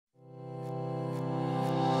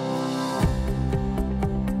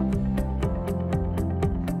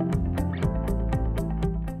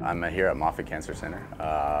I'm here at Moffitt Cancer Center,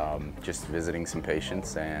 just visiting some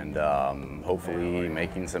patients and hopefully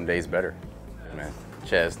making some days better. Man.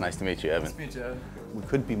 Chaz, nice to meet you, Evan. Nice to meet you, Evan. We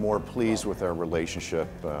couldn't be more pleased with our relationship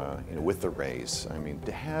with the Rays. I mean,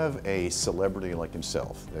 to have a celebrity like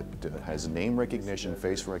himself that has name recognition,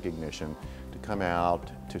 face recognition, to come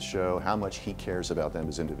out to show how much he cares about them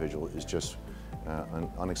as individuals is just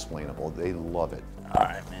unexplainable. They love it. All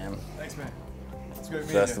right, man. Thanks, man. It's great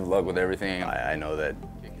meeting Best you. of luck with everything. I know that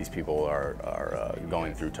these people are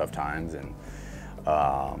going through tough times, and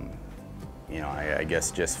you know, I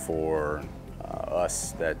guess just for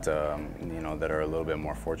us that you know, that are a little bit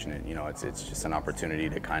more fortunate, you know, it's just an opportunity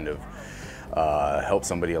to kind of help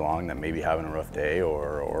somebody along that may be having a rough day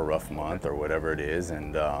or a rough month or whatever it is,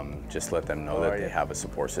 and just let them know that they have a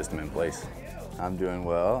support system in place. I'm doing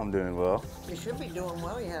well. I'm doing well. You should be doing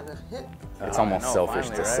well. You had a hit. It's almost selfish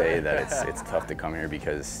finally, to right? say that it's tough to come here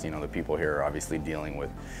because, you know, the people here are obviously dealing with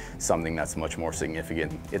something that's much more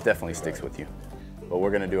significant. It definitely sticks with you. But we're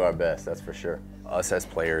going to do our best, that's for sure. Us as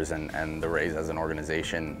players and the Rays as an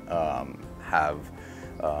organization have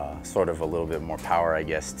sort of a little bit more power, I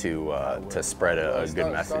guess, to spread a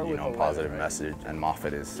good message, you know, a positive message. And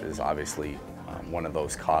Moffitt is obviously one of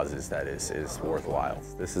those causes that is worthwhile.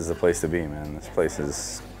 This is the place to be, man. This place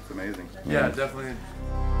is amazing. Yeah, definitely.